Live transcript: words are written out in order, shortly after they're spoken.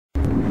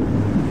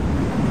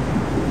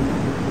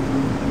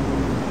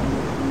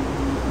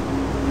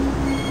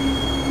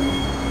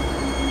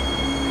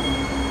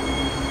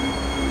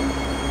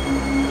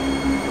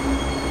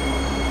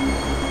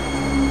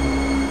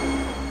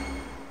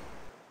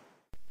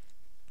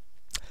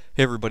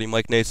Hey everybody,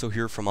 Mike Naso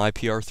here from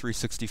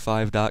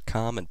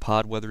IPR365.com and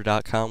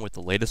podweather.com with the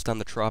latest on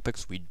the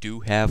tropics. We do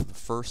have the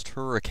first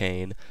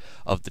hurricane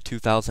of the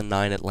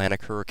 2009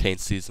 Atlantic hurricane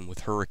season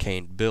with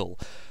Hurricane Bill.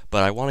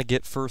 But I want to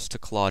get first to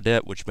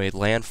Claudette, which made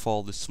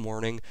landfall this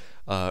morning,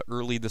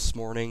 early this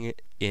morning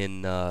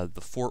in the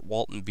Fort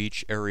Walton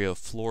Beach area of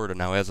Florida.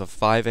 Now, as of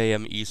 5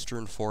 a.m.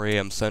 Eastern, 4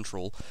 a.m.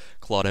 Central,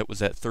 Claudette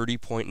was at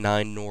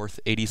 30.9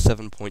 north,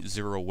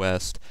 87.0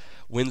 west.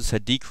 Winds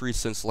had decreased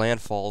since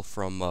landfall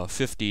from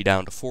 50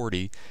 down to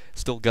 40,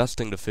 still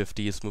gusting to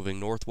 50. It's moving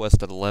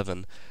northwest at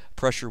 11.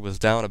 Pressure was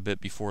down a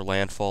bit before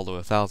landfall to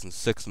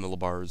 1,006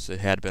 millibars. It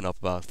had been up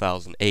about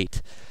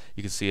 1,008.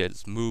 You can see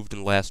it's moved in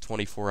the last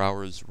 24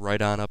 hours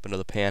right on up into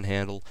the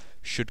Panhandle.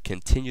 Should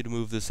continue to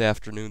move this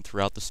afternoon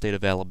throughout the state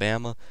of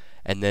Alabama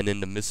and then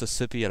into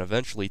Mississippi and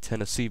eventually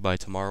Tennessee by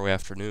tomorrow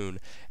afternoon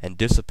and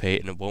dissipate,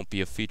 and it won't be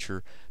a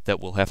feature that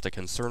we'll have to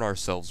concern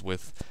ourselves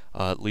with,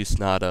 at least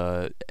not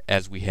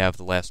as we have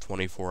the last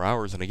 24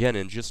 hours. And again,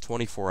 in just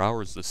 24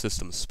 hours, the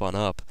system spun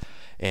up,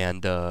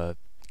 and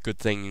good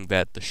thing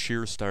that the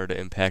shear started to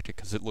impact it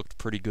because it looked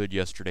pretty good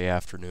yesterday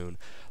afternoon,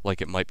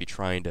 like it might be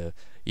trying to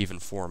even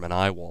form an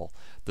eye wall.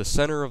 The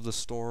center of the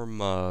storm,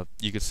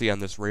 you can see on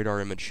this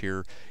radar image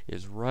here,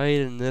 is right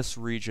in this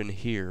region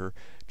here,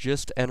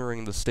 just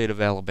entering the state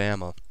of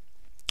Alabama.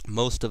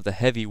 Most of the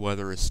heavy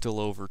weather is still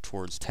over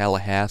towards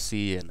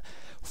Tallahassee and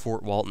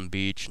Fort Walton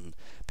Beach and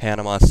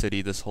Panama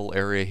City. This whole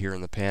area here in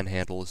the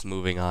Panhandle is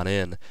moving on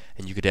in,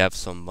 and you could have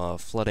some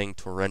flooding,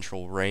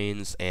 torrential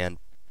rains, and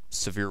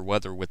severe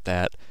weather with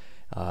that.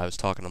 I was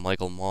talking to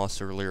Michael Moss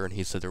earlier, and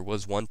he said there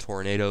was one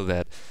tornado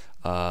that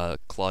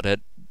Claudette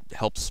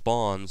helped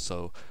spawn,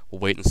 so we'll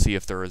wait and see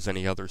if there is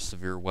any other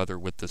severe weather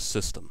with this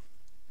system.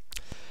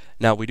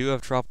 Now, we do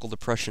have Tropical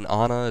Depression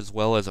Ana as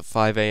well. As at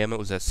 5 a.m. it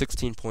was at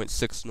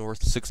 16.6 north,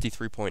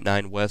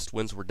 63.9 west.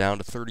 Winds were down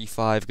to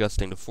 35,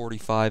 gusting to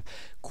 45,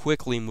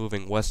 quickly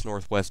moving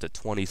west-northwest at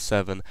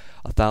 27,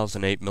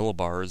 1,008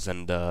 millibars.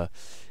 And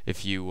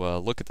if you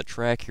look at the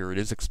track here, it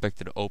is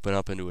expected to open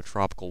up into a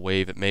tropical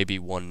wave. It may be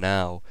one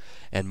now,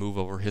 and move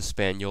over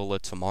Hispaniola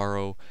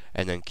tomorrow,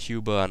 and then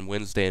Cuba on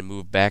Wednesday, and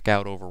move back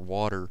out over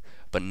water,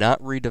 but not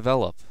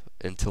redevelop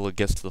until it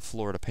gets to the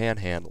Florida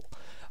Panhandle.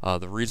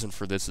 The reason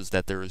for this is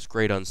that there is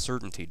great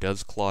uncertainty.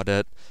 Does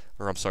Ana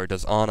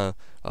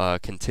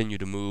continue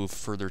to move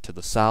further to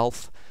the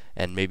south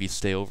and maybe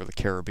stay over the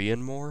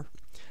Caribbean more?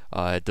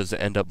 Does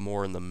it end up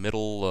more in the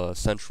middle,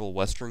 central,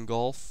 western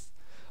Gulf?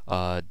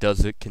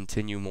 Does it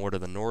continue more to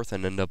the north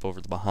and end up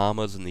over the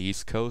Bahamas and the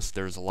East Coast?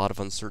 There's a lot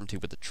of uncertainty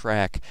with the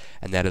track,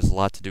 and that has a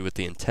lot to do with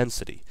the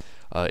intensity.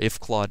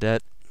 If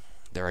Claudette,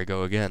 there I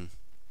go again,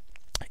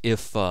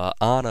 if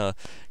Ana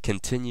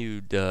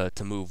continued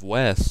to move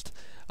west,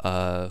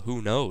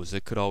 who knows?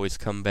 It could always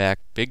come back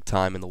big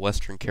time in the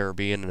western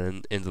Caribbean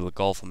and into the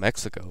Gulf of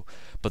Mexico.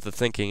 But the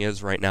thinking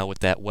is right now with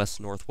that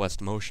west-northwest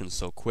motion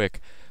so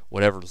quick,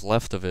 whatever's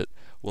left of it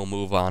will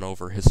move on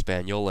over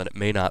Hispaniola and it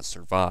may not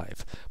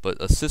survive. But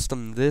a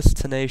system this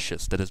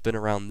tenacious that has been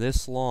around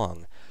this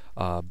long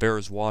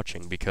bears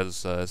watching,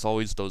 because it's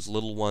always those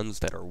little ones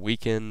that are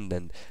weakened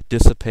and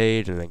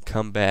dissipate and then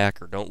come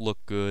back or don't look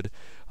good,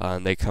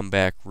 and they come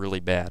back really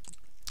bad.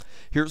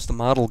 Here's the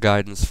model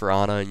guidance for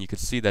Ana, and you can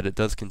see that it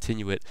does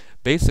continue it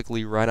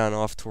basically right on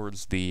off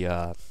towards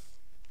the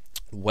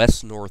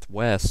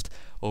west-northwest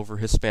over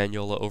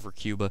Hispaniola, over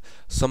Cuba.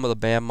 Some of the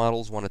BAM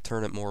models want to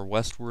turn it more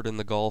westward in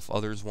the Gulf,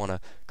 others want to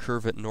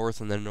curve it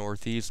north and then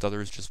northeast,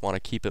 others just want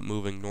to keep it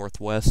moving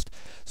northwest.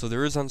 So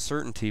there is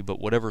uncertainty, but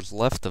whatever's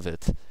left of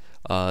it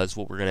is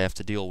what we're going to have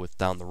to deal with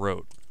down the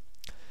road.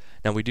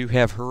 Now, we do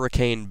have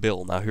Hurricane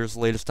Bill. Now, here's the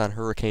latest on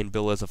Hurricane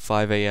Bill as of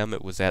 5 a.m.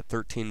 It was at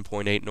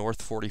 13.8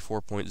 north,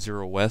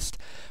 44.0 west.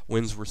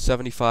 Winds were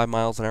 75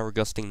 miles an hour,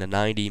 gusting to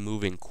 90,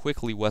 moving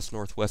quickly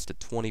west-northwest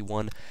at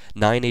 21,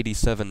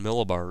 987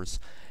 millibars.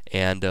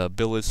 And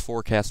Bill is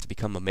forecast to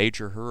become a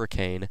major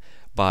hurricane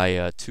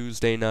by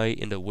Tuesday night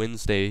into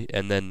Wednesday,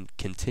 and then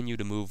continue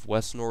to move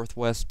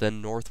west-northwest,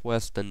 then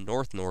northwest, then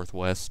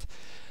north-northwest,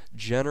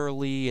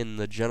 generally in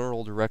the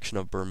general direction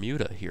of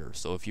Bermuda here.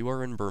 So if you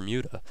are in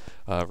Bermuda,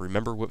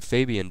 remember what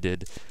Fabian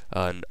did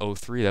in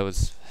 '03. That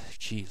was,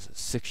 geez,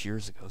 6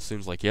 years ago.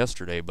 Seems like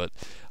yesterday, but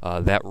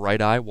that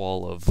right eye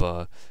wall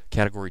of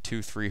Category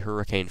 2-3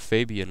 Hurricane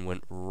Fabian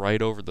went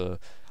right over the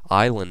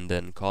island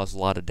and caused a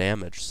lot of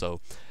damage. So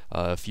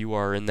if you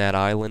are in that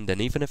island, and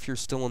even if you're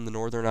still in the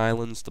northern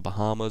islands, the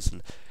Bahamas,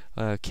 and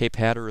Cape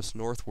Hatteras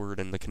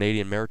northward and the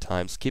Canadian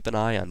Maritimes, keep an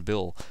eye on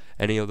Bill.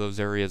 Any of those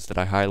areas that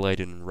I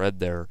highlighted in red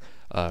there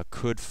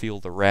could feel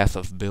the wrath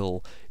of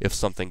Bill if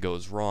something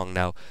goes wrong.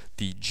 Now,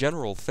 the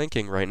general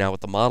thinking right now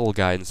with the model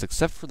guidance,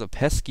 except for the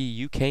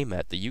pesky UK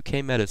Met, the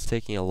UK Met is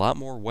taking a lot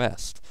more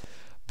west,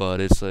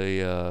 but it's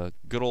a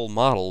good old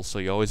model, so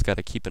you always got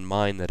to keep in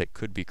mind that it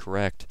could be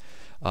correct.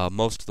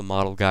 Most of the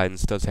model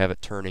guidance does have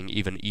it turning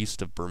even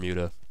east of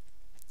Bermuda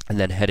and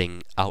then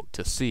heading out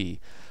to sea.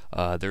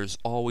 There's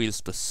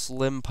always the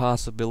slim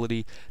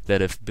possibility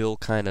that if Bill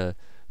kind of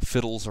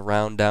fiddles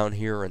around down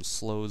here and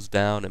slows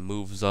down and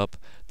moves up,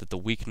 that the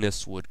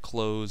weakness would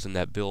close and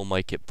that Bill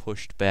might get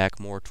pushed back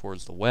more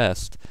towards the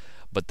west.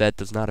 But that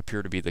does not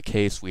appear to be the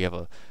case. We have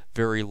a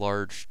very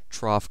large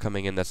trough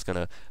coming in that's going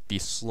to be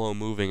slow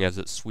moving as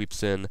it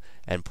sweeps in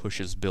and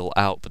pushes Bill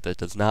out, but that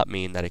does not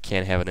mean that it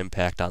can't have an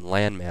impact on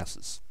land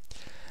masses.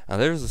 Now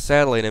there's the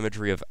satellite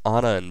imagery of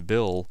Anna and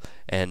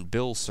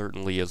Bill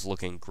certainly is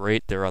looking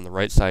great there on the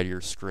right side of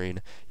your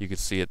screen. You can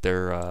see it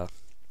there.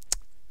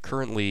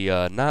 Currently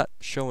not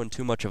showing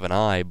too much of an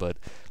eye, but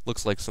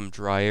looks like some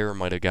dry air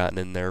might have gotten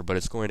in there, but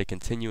it's going to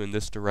continue in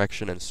this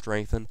direction and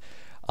strengthen.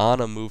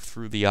 Anna moved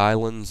through the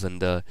islands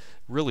and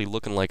really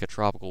looking like a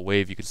tropical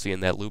wave. You can see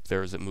in that loop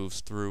there as it moves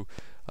through.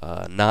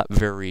 Not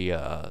very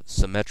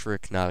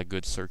symmetric, not a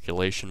good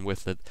circulation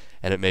with it,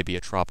 and it may be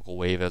a tropical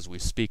wave as we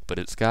speak, but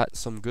it's got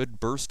some good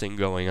bursting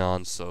going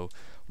on, so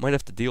might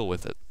have to deal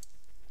with it.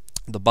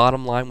 The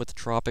bottom line with the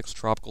tropics,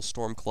 Tropical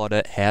Storm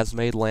Claudette has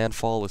made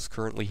landfall, is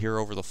currently here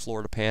over the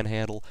Florida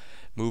Panhandle,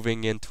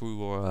 moving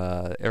into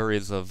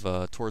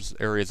towards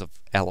areas of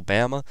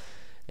Alabama,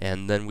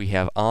 and then we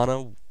have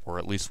Anna, or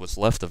at least what's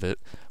left of it,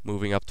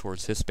 moving up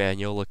towards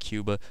Hispaniola,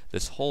 Cuba.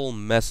 This whole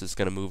mess is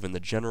going to move in the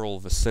general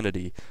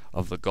vicinity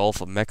of the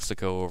Gulf of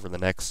Mexico over the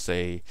next,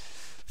 say,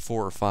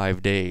 4 or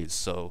 5 days.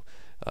 So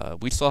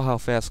we saw how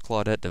fast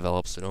Claudette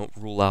develops, so don't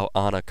rule out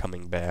Anna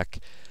coming back.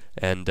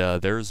 And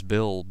there's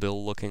Bill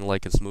looking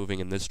like it's moving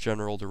in this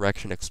general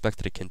direction,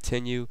 expected to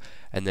continue,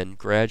 and then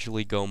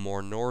gradually go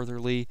more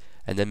northerly,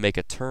 and then make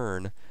a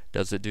turn.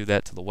 Does it do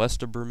that to the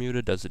west of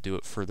Bermuda? Does it do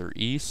it further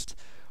east?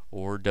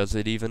 Or does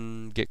it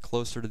even get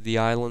closer to the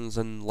islands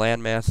and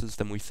land masses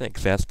than we think?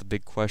 That's the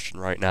big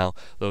question right now.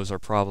 Those are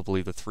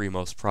probably the 3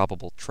 most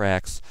probable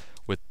tracks,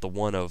 with the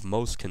one of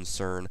most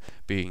concern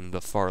being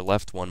the far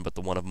left one, but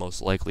the one of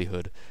most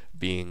likelihood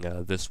being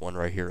this one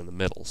right here in the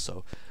middle.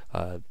 So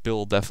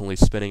Bill definitely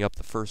spinning up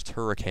the first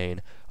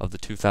hurricane of the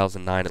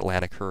 2009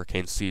 Atlantic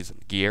hurricane season.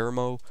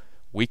 Guillermo,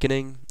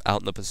 weakening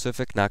out in the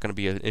Pacific, not going to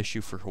be an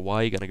issue for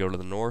Hawaii, going to go to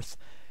the north,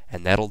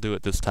 and that'll do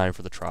it this time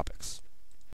for the tropics.